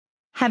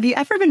Have you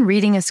ever been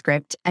reading a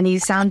script and you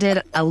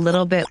sounded a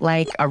little bit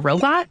like a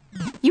robot?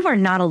 You are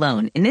not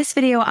alone. In this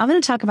video, I'm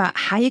going to talk about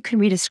how you can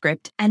read a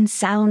script and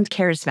sound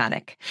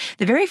charismatic.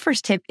 The very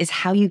first tip is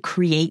how you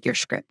create your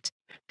script.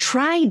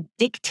 Try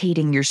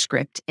dictating your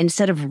script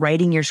instead of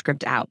writing your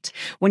script out.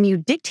 When you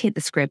dictate the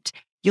script,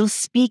 you'll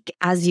speak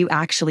as you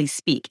actually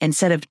speak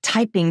instead of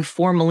typing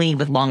formally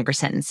with longer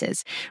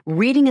sentences.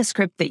 Reading a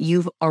script that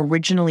you've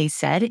originally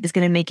said is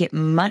going to make it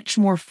much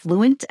more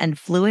fluent and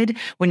fluid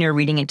when you're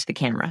reading it to the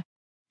camera.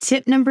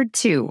 Tip number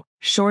 2,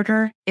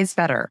 shorter is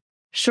better.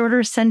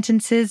 Shorter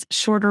sentences,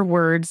 shorter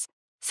words.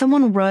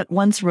 Someone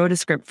once wrote a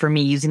script for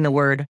me using the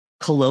word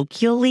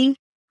colloquially.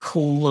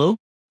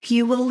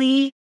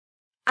 I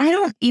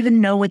don't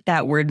even know what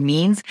that word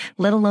means,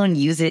 let alone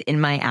use it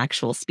in my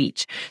actual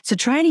speech. So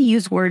try to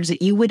use words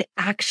that you would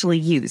actually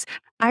use.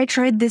 I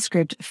tried this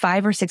script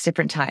 5 or 6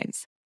 different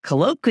times.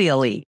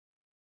 Colloquially.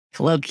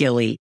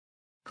 It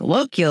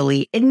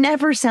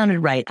never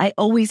sounded right. I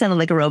always sounded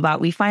like a robot.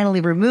 We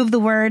finally removed the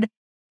word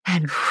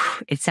and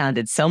it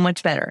sounded so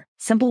much better.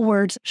 Simple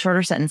words,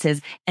 shorter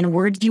sentences, and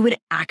words you would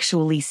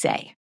actually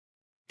say.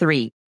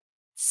 3,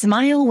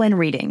 smile when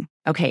reading.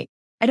 Okay.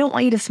 I don't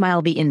want you to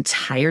smile the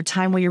entire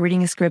time while you're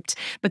reading a script,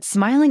 but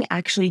smiling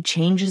actually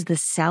changes the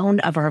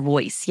sound of our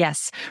voice.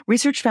 Yes,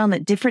 research found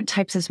that different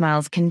types of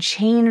smiles can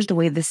change the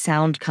way the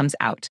sound comes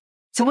out.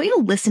 So I want you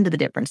to listen to the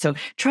difference. So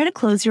try to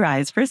close your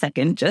eyes for a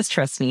second. Just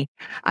trust me.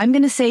 I'm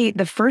going to say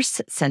the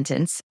first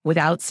sentence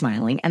without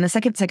smiling and the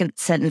second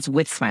sentence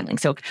with smiling.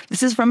 So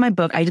this is from my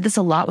book. I did this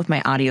a lot with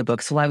my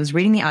audiobook. So while I was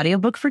reading the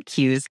audiobook for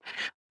cues,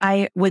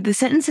 with the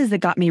sentences that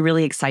got me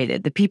really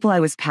excited, the people I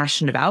was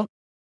passionate about,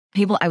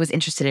 people I was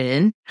interested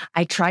in,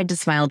 I tried to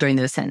smile during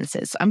those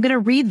sentences. So I'm going to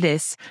read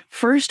this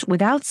first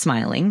without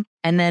smiling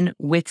and then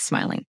with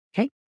smiling,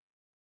 okay?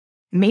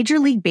 Major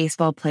League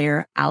Baseball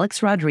player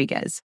Alex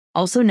Rodriguez,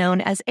 also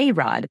known as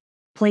A-Rod,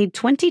 played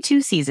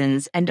 22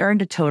 seasons and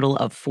earned a total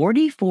of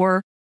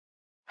 44...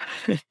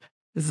 This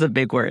is a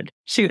big word.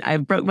 Shoot, I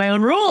broke my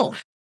own rule.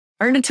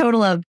 Earned a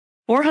total of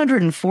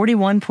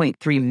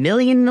 $441.3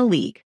 million in the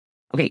league.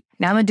 Okay,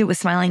 now I'm going to do it with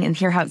smiling and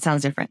hear how it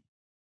sounds different.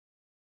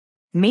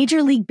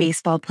 Major League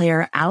Baseball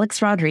player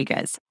Alex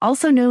Rodriguez,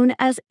 also known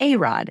as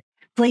A-Rod,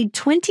 played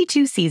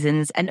 22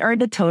 seasons and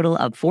earned a total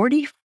of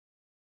 44.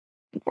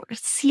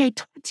 See, I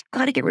told you,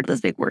 gotta get rid of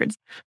those big words.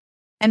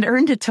 And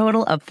earned a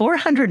total of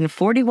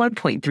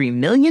 $441.3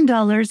 million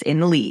in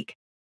the league.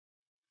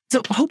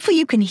 So hopefully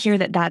you can hear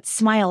that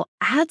smile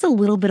adds a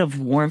little bit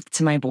of warmth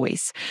to my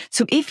voice.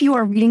 So if you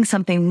are reading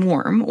something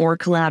warm or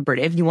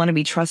collaborative, you want to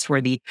be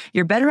trustworthy,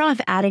 you're better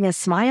off adding a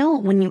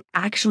smile when you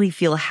actually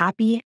feel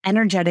happy,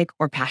 energetic,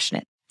 or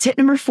passionate. Tip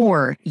number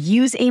 4,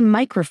 use a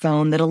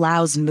microphone that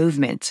allows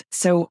movement.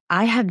 So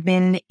I have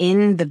been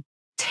in the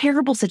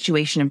terrible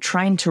situation of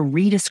trying to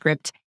read a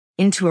script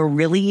into a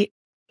really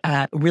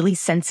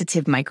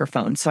sensitive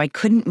microphone. So I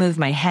couldn't move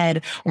my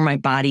head or my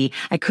body.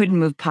 I couldn't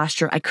move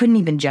posture. I couldn't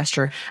even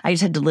gesture. I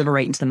just had to deliver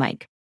right into the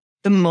mic.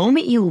 The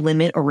moment you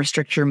limit or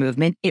restrict your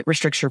movement, it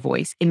restricts your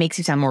voice. It makes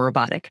you sound more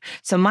robotic.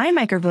 So my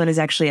microphone is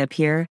actually up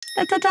here,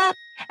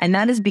 and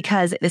that is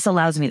because this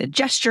allows me to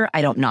gesture.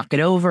 I don't knock it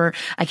over.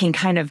 I can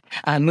kind of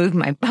move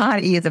my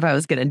body as if I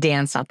was going to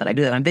dance. Not that I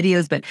do that on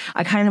videos, but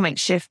I kind of might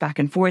shift back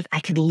and forth.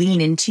 I could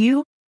lean into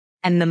you.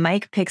 And the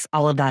mic picks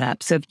all of that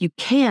up. So if you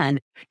can,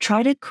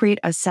 try to create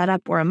a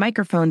setup or a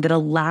microphone that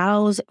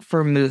allows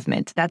for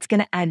movement. That's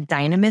going to add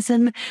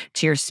dynamism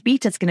to your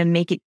speech. That's going to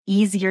make it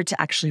easier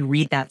to actually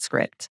read that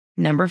script.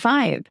 Number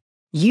 5,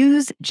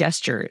 use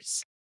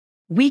gestures.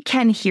 We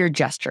can hear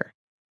gesture.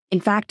 In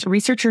fact,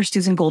 researcher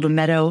Susan Golden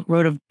Meadow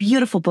wrote a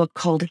beautiful book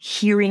called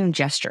Hearing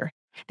Gesture.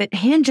 That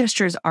hand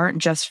gestures aren't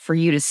just for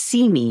you to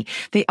see me.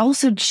 They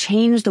also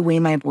change the way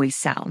my voice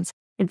sounds.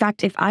 In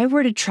fact, if I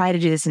were to try to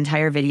do this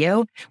entire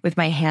video with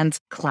my hands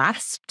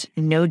clasped,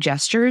 no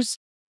gestures,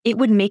 it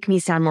would make me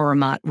sound more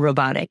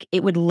robotic.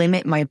 It would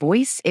limit my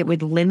voice. It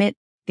would limit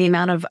the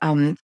amount of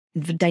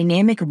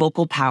dynamic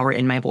vocal power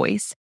in my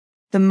voice.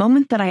 The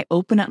moment that I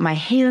open up my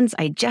hands,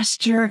 I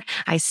gesture,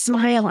 I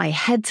smile, I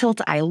head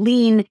tilt, I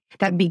lean,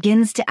 that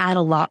begins to add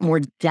a lot more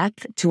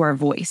depth to our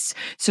voice.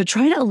 So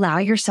try to allow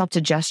yourself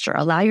to gesture,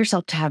 allow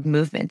yourself to have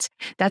movement.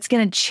 That's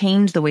going to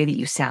change the way that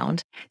you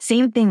sound.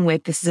 Same thing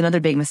with, this is another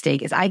big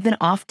mistake, is I've been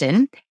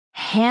often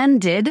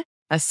handed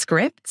a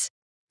script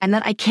and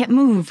then I can't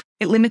move.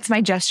 It limits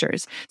my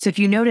gestures. So if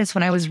you notice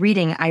when I was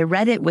reading, I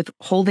read it with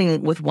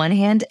holding with one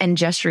hand and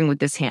gesturing with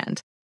this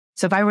hand.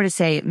 So if I were to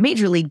say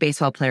Major League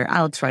Baseball player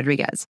Alex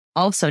Rodriguez,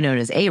 also known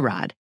as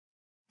A-Rod,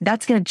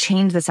 that's going to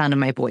change the sound of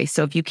my voice.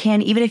 So if you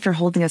can, even if you're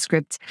holding a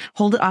script,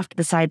 hold it off to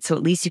the side so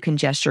at least you can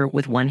gesture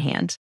with one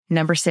hand.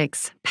 Number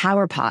 6,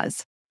 power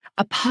pause.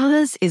 A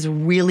pause is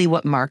really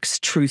what marks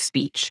true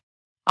speech.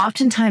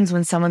 Oftentimes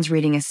when someone's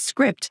reading a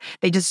script,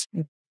 they just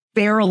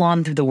barrel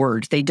on through the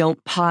words. They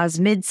don't pause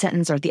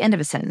mid-sentence or at the end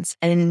of a sentence.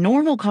 And in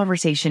normal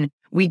conversation,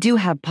 we do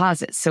have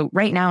pauses. So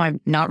right now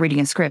I'm not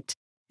reading a script.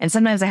 And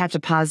sometimes I have to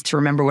pause to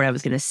remember what I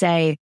was going to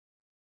say,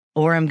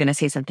 or I'm going to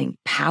say something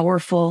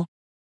powerful.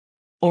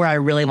 or I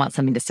really want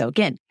something to soak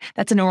in.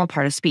 That's a normal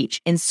part of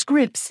speech. In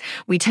scripts,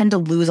 we tend to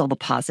lose all the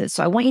pauses.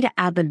 So I want you to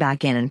add them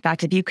back in. In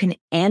fact, if you can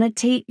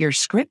annotate your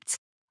script,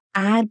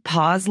 add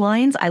pause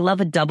lines. I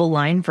love a double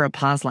line for a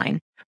pause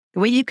line. The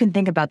way you can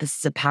think about this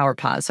is a power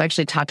pause. So I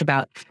actually talked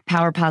about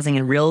power pausing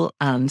in real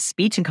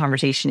speech and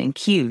conversation in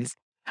cues.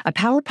 A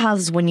power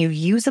pause is when you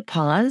use a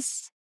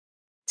pause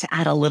to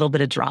add a little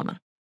bit of drama.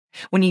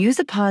 When you use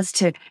a pause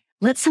to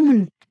let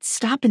someone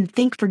stop and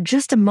think for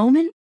just a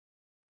moment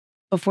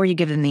before you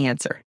give them the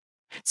answer.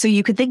 So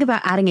you could think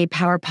about adding a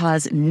power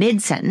pause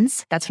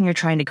mid-sentence. That's when you're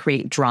trying to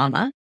create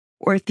drama,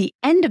 or at the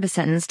end of a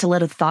sentence to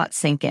let a thought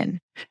sink in.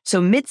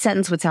 So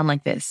mid-sentence would sound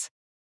like this.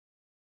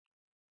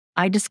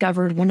 I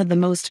discovered one of the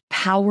most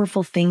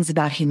powerful things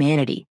about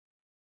humanity,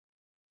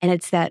 and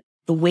it's that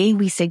the way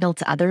we signal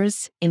to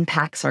others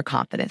impacts our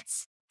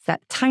confidence.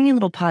 That tiny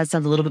little pause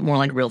sounds a little bit more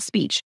like real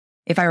speech.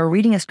 If I were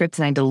reading a script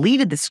and I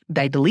deleted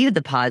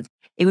the pause,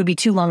 it would be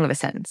too long of a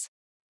sentence.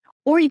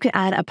 Or you could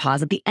add a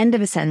pause at the end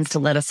of a sentence to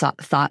let a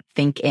thought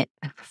sink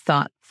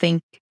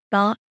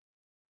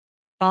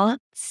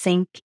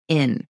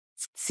in.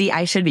 See,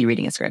 I should be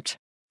reading a script.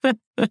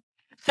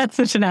 That's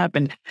what should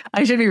happen.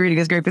 I should be reading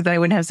a script because then I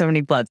wouldn't have so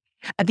many bloods.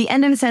 At the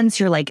end of a sentence,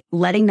 you're like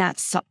letting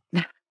that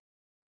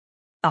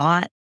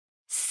thought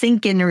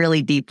sink in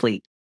really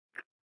deeply.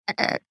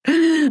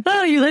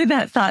 Oh, you let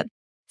that thought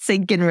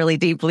sink in really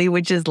deeply,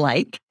 which is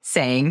like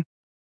saying,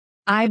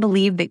 I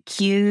believe that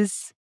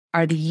cues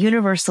are the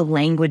universal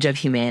language of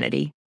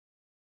humanity.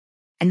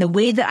 And the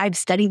way that I've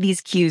studied these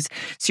cues,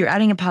 so you're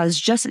adding a pause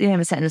just at the end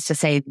of a sentence to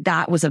say,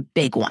 that was a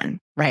big one,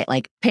 right?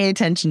 Like pay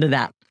attention to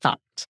that thought.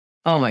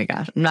 Oh my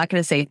gosh, I'm not going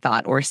to say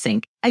thought or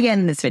sink again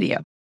in this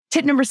video.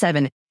 Tip number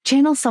 7,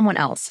 channel someone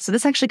else. So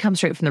this actually comes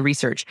straight from the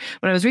research.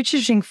 When I was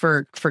researching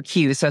for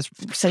cues, so I was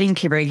studying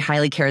very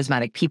highly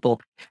charismatic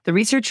people, the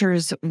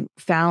researchers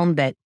found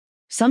that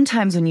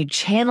sometimes when you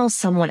channel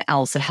someone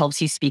else, it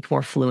helps you speak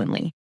more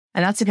fluently.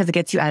 And that's because it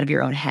gets you out of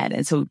your own head.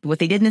 And so what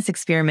they did in this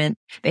experiment,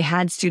 they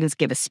had students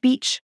give a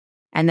speech.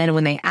 And then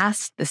when they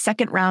asked the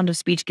second round of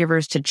speech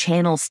givers to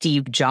channel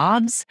Steve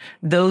Jobs,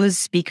 those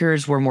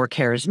speakers were more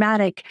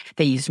charismatic.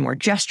 They used more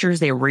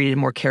gestures. They were rated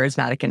more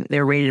charismatic, and they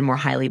were rated more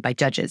highly by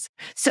judges.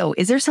 So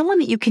is there someone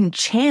that you can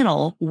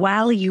channel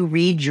while you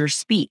read your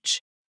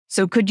speech?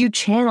 So could you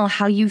channel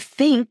how you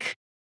think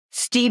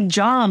Steve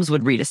Jobs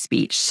would read a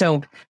speech?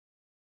 So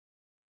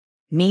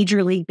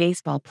Major League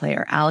Baseball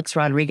player Alex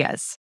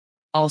Rodriguez,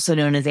 also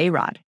known as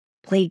A-Rod,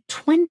 played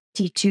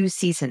 22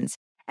 seasons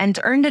and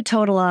earned a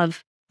total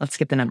of, let's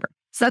skip the number.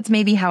 So that's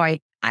maybe how I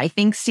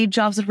think Steve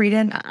Jobs would read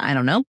it. I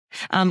don't know.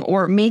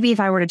 Or maybe if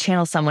I were to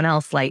channel someone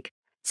else, like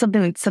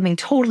something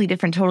totally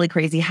different, totally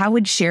crazy, how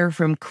would Cher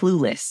from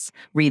Clueless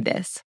read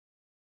this?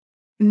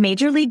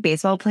 Major League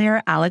Baseball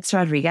player Alex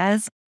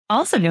Rodriguez,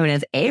 also known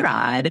as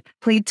A-Rod,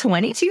 played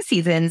 22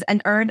 seasons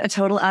and earned a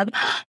total of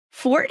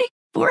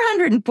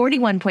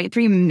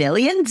 $441.3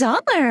 million.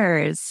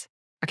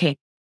 Okay.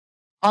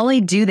 All I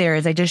do there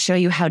is I just show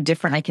you how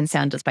different I can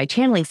sound just by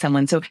channeling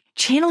someone. So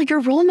channel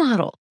your role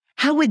model.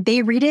 How would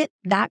they read it?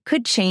 That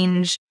could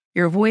change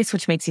your voice,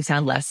 which makes you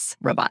sound less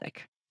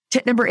robotic.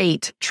 Tip number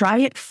 8, try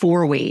it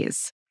 4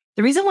 ways.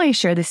 The reason why I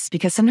share this is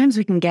because sometimes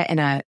we can get in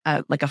a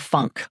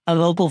funk, a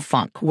vocal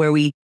funk, where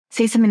we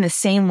say something the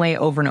same way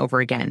over and over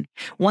again.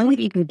 One way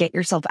that you can get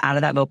yourself out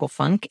of that vocal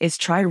funk is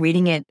try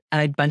reading it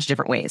a bunch of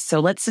different ways.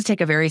 So let's just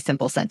take a very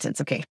simple sentence.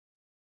 Okay,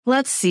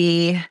 let's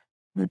see.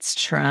 Let's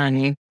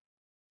try.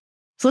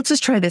 So let's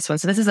just try this one.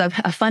 So this is a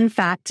fun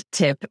fact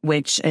tip,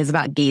 which is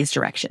about gaze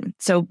direction.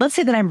 So let's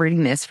say that I'm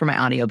reading this for my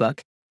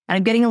audiobook and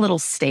I'm getting a little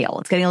stale.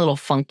 It's getting a little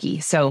funky.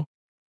 So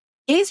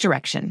gaze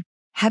direction.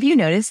 Have you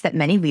noticed that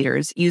many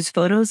leaders use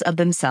photos of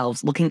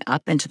themselves looking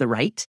up and to the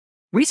right?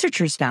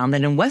 Researchers found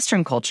that in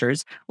Western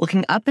cultures,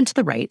 looking up and to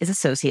the right is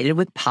associated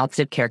with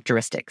positive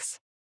characteristics.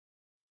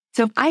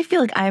 So if I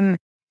feel like I'm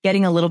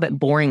getting a little bit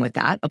boring with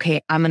that,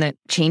 okay, I'm going to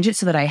change it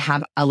so that I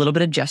have a little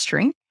bit of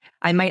gesturing.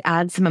 I might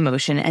add some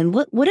emotion. And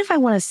what if I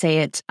want to say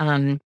it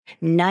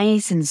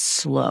nice and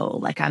slow,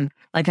 like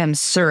I'm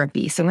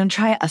syrupy? So I'm going to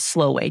try a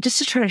slow way just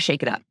to try to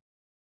shake it up.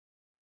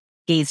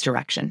 Gaze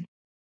direction.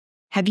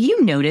 Have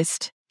you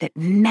noticed that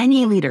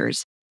many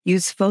leaders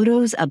use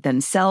photos of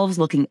themselves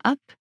looking up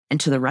and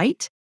to the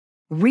right?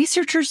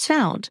 Researchers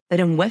found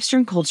that in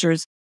Western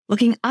cultures,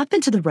 looking up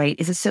and to the right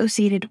is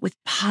associated with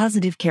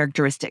positive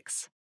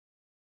characteristics.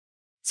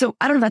 So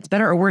I don't know if that's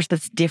better or worse, but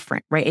it's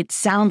different, right? It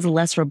sounds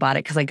less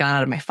robotic because I got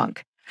out of my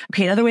funk.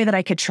 Okay, another way that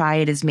I could try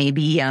it is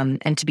maybe,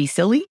 and to be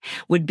silly,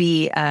 would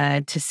be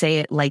to say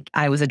it like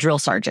I was a drill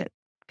sergeant.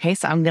 Okay,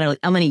 so I'm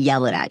gonna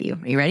yell it at you.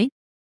 Are you ready?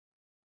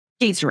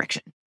 Gaze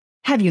direction.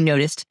 Have you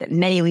noticed that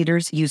many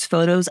leaders use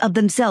photos of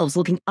themselves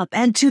looking up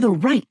and to the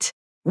right?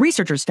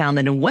 Researchers found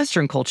that in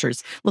Western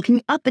cultures,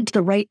 looking up and to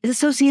the right is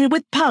associated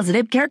with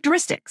positive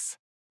characteristics.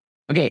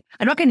 Okay,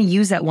 I'm not going to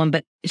use that one,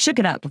 but it shook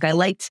it up. Like I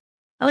like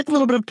a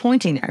little bit of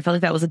pointing there. I felt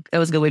like that was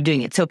a good way of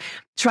doing it. So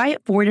try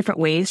it 4 different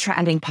ways. Try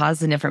adding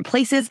pauses in different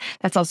places.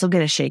 That's also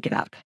going to shake it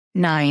up.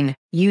 9,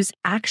 use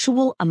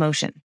actual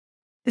emotion.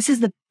 This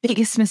is the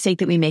biggest mistake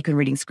that we make when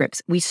reading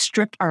scripts. We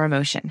strip our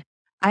emotion.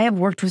 I have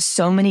worked with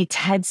so many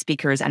TED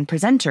speakers and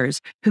presenters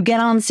who get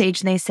on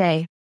stage and they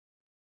say,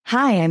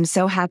 "Hi, I'm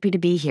so happy to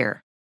be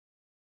here."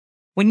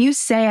 When you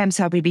say "I'm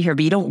so happy to be here,"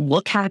 but you don't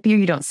look happy or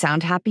you don't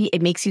sound happy,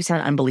 it makes you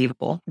sound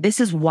unbelievable. This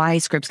is why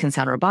scripts can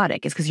sound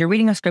robotic. It's because you're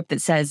reading a script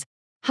that says,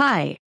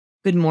 "Hi,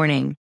 good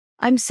morning.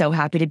 I'm so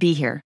happy to be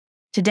here.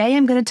 Today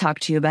I'm going to talk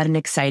to you about an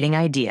exciting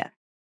idea."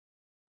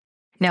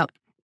 Now,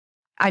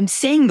 I'm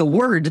saying the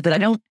word, but I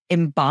don't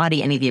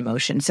embody any of the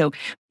emotion. So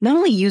not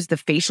only use the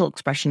facial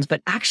expressions,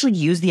 but actually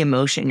use the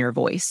emotion in your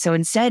voice. So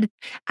instead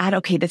add,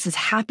 okay, this is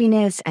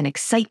happiness and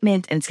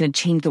excitement, and it's going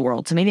to change the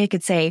world. So maybe I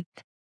could say,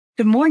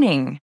 "Good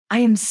morning. I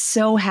am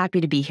so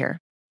happy to be here.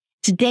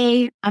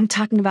 Today, I'm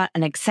talking about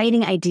an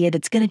exciting idea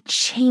that's going to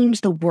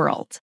change the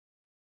world."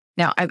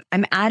 Now,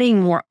 I'm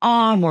adding more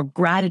awe, more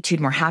gratitude,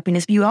 more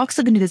happiness, but you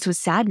also can do this with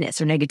sadness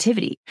or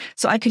negativity.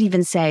 So I could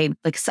even say,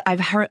 like,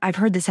 I've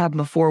heard this happen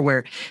before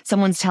where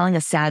someone's telling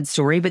a sad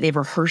story, but they've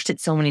rehearsed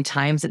it so many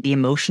times that the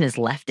emotion has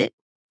left it.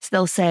 So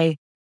they'll say,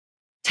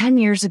 10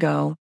 years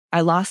ago,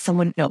 I lost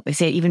someone. No, they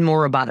say it even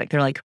more robotic. They're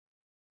like,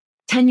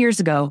 10 years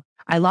ago,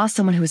 I lost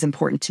someone who was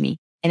important to me,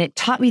 and it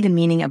taught me the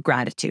meaning of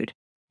gratitude.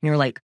 And you're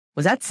like,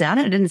 was that sad?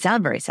 It didn't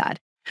sound very sad.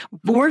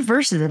 Or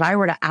versus, if I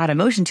were to add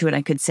emotion to it,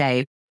 I could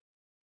say,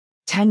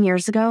 10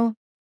 years ago,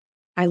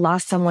 I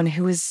lost someone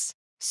who was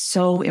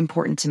so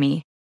important to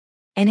me,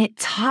 and it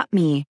taught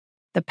me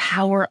the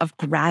power of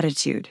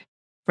gratitude,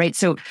 right?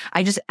 So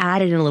I just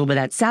added in a little bit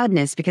of that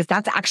sadness because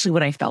that's actually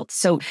what I felt.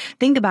 So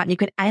think about it. You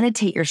could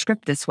annotate your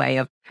script this way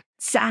of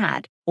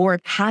sad or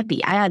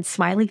happy. I add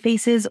smiley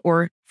faces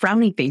or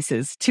frowny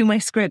faces to my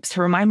scripts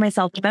to remind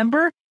myself,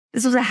 remember,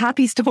 this was a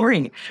happy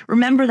story.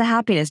 Remember the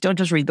happiness. Don't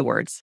just read the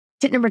words.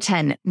 Tip number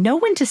 10, know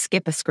when to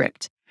skip a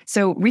script.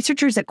 So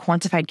researchers at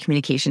Quantified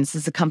Communications,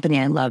 this is a company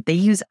I love, they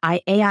use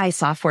AI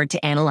software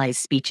to analyze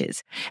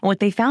speeches. And what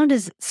they found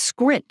is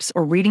scripts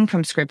or reading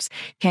from scripts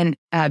can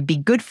be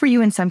good for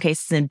you in some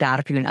cases and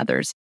bad for you in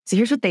others. So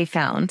here's what they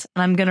found.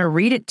 And I'm going to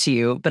read it to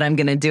you, but I'm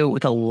going to do it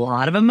with a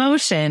lot of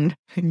emotion.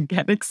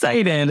 Get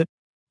excited.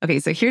 Okay,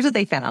 so here's what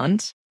they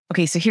found.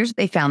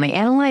 They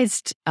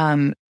analyzed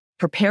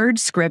prepared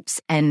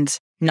scripts and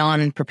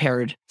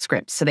non-prepared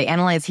scripts. So they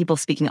analyzed people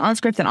speaking on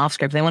script and off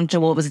script. They wanted to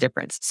know what was the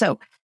difference. So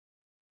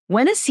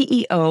when a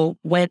CEO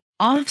went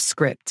off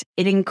script,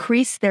 it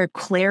increased their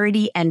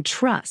clarity and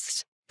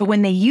trust. But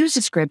when they used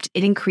a script,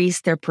 it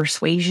increased their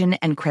persuasion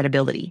and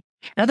credibility.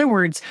 In other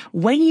words,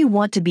 when you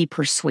want to be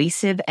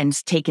persuasive and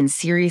taken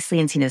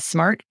seriously and seen as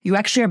smart, you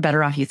actually are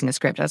better off using a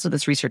script. That's what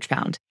this research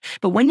found.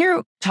 But when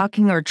you're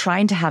talking or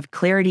trying to have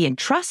clarity and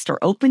trust or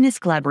openness,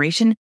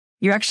 collaboration,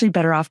 you're actually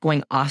better off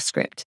going off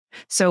script.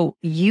 So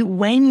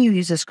when you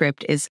use a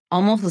script is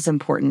almost as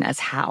important as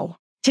how.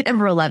 Tip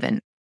number 11.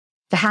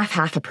 The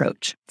half-half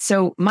approach.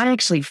 So my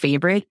actually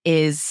favorite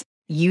is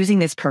using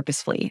this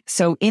purposefully.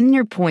 So in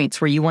your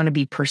points where you want to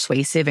be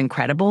persuasive and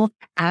credible,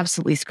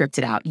 absolutely script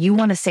it out. You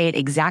want to say it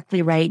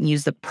exactly right and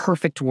use the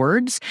perfect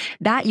words.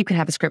 That you can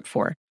have a script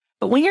for.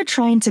 But when you're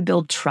trying to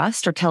build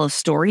trust or tell a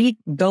story,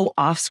 go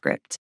off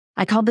script.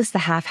 I call this the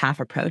half-half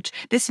approach.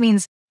 This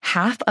means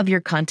half of your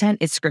content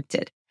is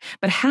scripted,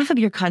 but half of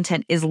your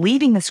content is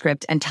leaving the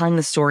script and telling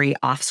the story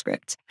off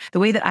script. The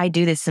way that I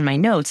do this in my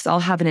notes,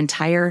 I'll have an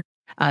entire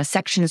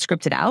section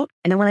scripted out.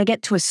 And then when I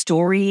get to a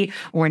story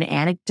or an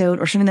anecdote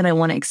or something that I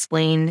want to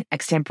explain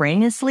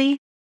extemporaneously,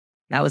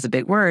 that was a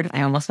big word.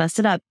 I almost messed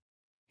it up.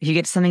 If you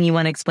get to something you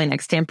want to explain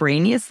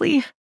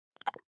extemporaneously,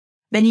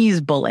 then you use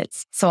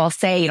bullets. So I'll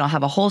say, I'll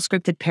have a whole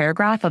scripted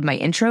paragraph of my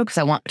intro because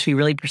I want to be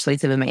really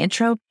persuasive in my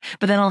intro,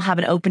 but then I'll have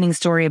an opening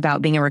story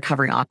about being a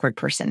recovering awkward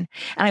person.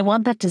 And I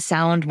want that to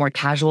sound more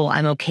casual.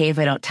 I'm okay if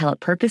I don't tell it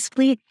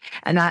purposefully,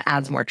 and that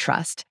adds more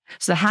trust.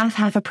 So the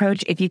half-half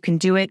approach, if you can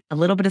do it, a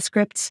little bit of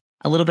scripts,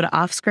 a little bit of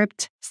off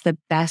script, it's the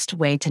best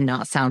way to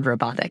not sound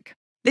robotic.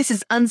 This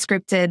is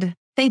Unscripted.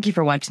 Thank you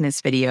for watching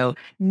this video.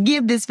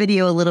 Give this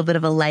video a little bit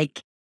of a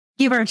like,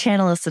 give our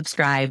channel a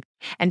subscribe,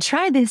 and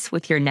try this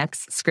with your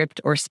next script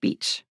or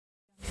speech.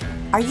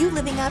 Are you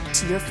living up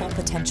to your full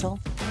potential?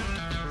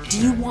 Do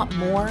you want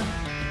more?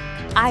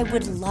 I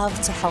would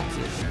love to help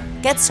you.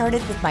 Get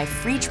started with my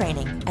free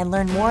training and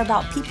learn more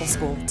about People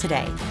School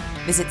today.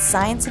 Visit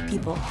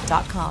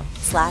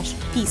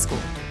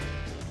scienceofpeople.com/pschool.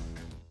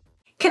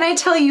 Can I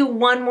tell you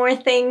one more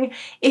thing?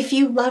 If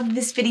you loved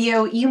this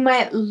video, you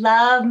might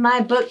love my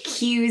book,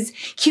 Cues.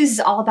 Cues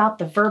is all about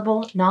the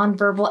verbal,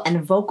 nonverbal,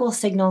 and vocal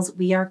signals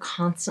we are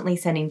constantly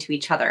sending to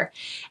each other.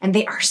 And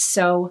they are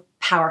so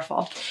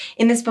powerful.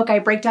 In this book, I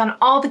break down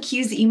all the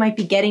cues that you might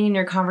be getting in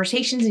your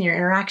conversations and your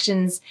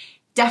interactions.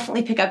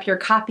 Definitely pick up your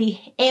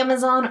copy,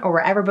 Amazon or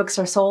wherever books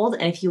are sold.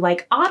 And if you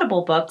like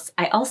Audible books,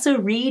 I also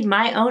read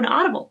my own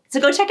Audible. So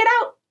go check it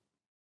out.